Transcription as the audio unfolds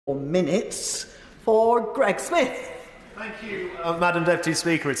Minutes for Greg Smith. Thank you, Madam Deputy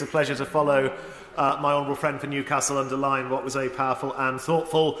Speaker. It's a pleasure to follow my honourable friend for Newcastle underline what was a powerful and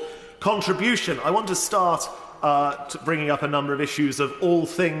thoughtful contribution. I want to start bringing up a number of issues of all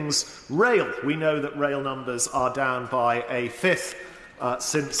things rail. We know that rail numbers are down by a fifth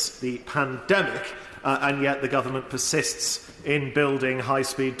since the pandemic, and yet the government persists in building High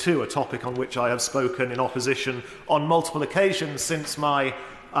Speed 2, a topic on which I have spoken in opposition on multiple occasions since my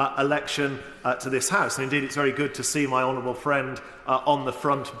election to this House. And indeed, it's very good to see my honourable friend on the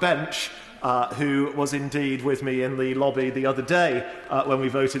front bench, who was indeed with me in the lobby the other day when we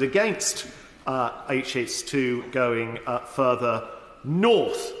voted against HS2 going further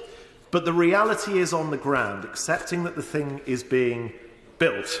north. But the reality is on the ground, accepting that the thing is being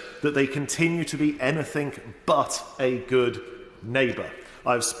built, that they continue to be anything but a good neighbour.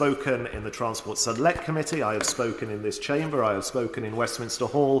 I have spoken in the Transport Select Committee, I have spoken in this chamber, I have spoken in Westminster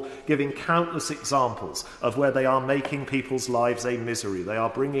Hall, giving countless examples of where they are making people's lives a misery. They are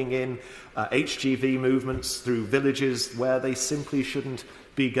bringing in HGV movements through villages where they simply shouldn't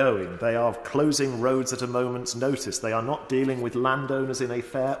be going. They are closing roads at a moment's notice. They are not dealing with landowners in a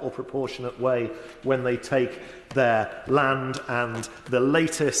fair or proportionate way when they take their land. And the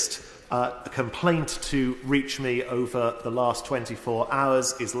latest complaint to reach me over the last 24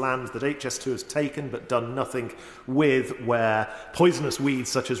 hours is land that HS2 has taken but done nothing with, where poisonous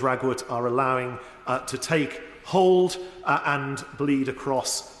weeds such as ragwort are allowing to take hold and bleed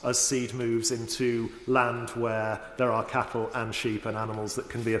across as seed moves into land where there are cattle and sheep and animals that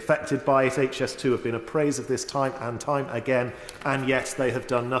can be affected by it. HS2 have been appraised of this time and time again, and yet they have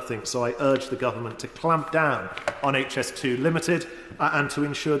done nothing. So I urge the government to clamp down on HS2 Limited and to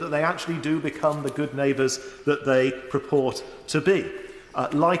ensure that they actually do become the good neighbours that they purport to be.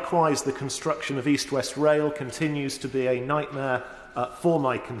 Likewise, the construction of East West Rail continues to be a nightmare for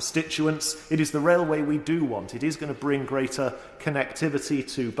my constituents. It is the railway we do want. It is going to bring greater connectivity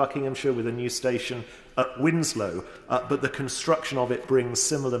to Buckinghamshire with a new station at Winslow, but the construction of it brings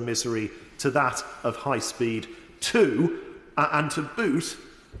similar misery to that of High Speed 2. And to boot,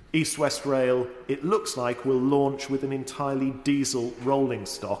 East West Rail, it looks like, will launch with an entirely diesel rolling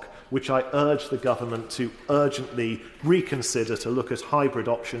stock, which I urge the government to urgently reconsider, to look at hybrid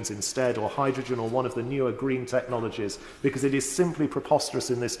options instead, or hydrogen, or one of the newer green technologies, because it is simply preposterous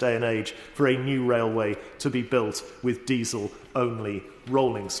in this day and age for a new railway to be built with diesel-only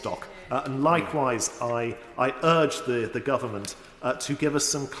rolling stock. And likewise, I urge the government to give us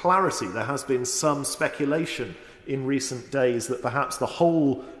some clarity. There has been some speculation in recent days that perhaps the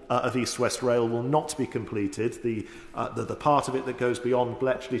whole of East West Rail will not be completed. The part of it that goes beyond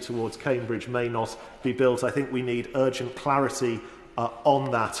Bletchley towards Cambridge may not be built. I think we need urgent clarity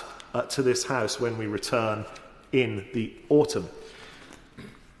on that to this House when we return in the autumn.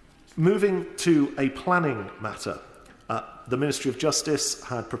 Moving to a planning matter, the Ministry of Justice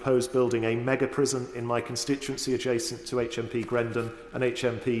had proposed building a mega prison in my constituency adjacent to HMP Grendon and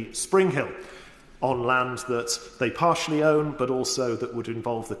HMP Springhill, on land that they partially own, but also that would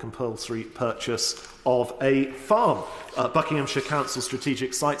involve the compulsory purchase of a farm. Buckinghamshire Council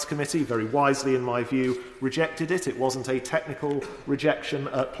Strategic Sites Committee, very wisely in my view, rejected it. It wasn't a technical rejection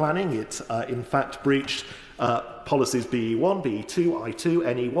at planning. It, in fact, breached policies BE1, BE2,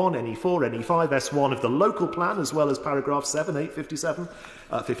 I2, NE1, NE4, NE5, S1 of the local plan, as well as paragraphs 7, 8, 57,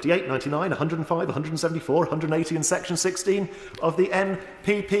 58, 99, 105, 174, 180 and section 16 of the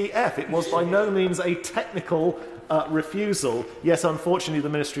NPPF. It was by no means a technical refusal, yet unfortunately the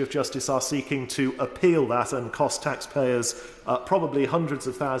Ministry of Justice are seeking to appeal that and cost taxpayers probably hundreds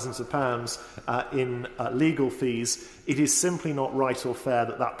of thousands of pounds in legal fees. It is simply not right or fair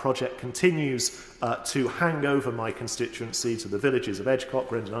that that project continues to hang over my constituency to the villages of Edgecote,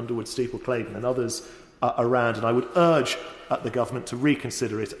 Grendon, Underwood, Steeple, Claydon and others around, and I would urge the government to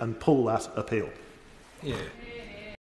reconsider it and pull that appeal. Yeah.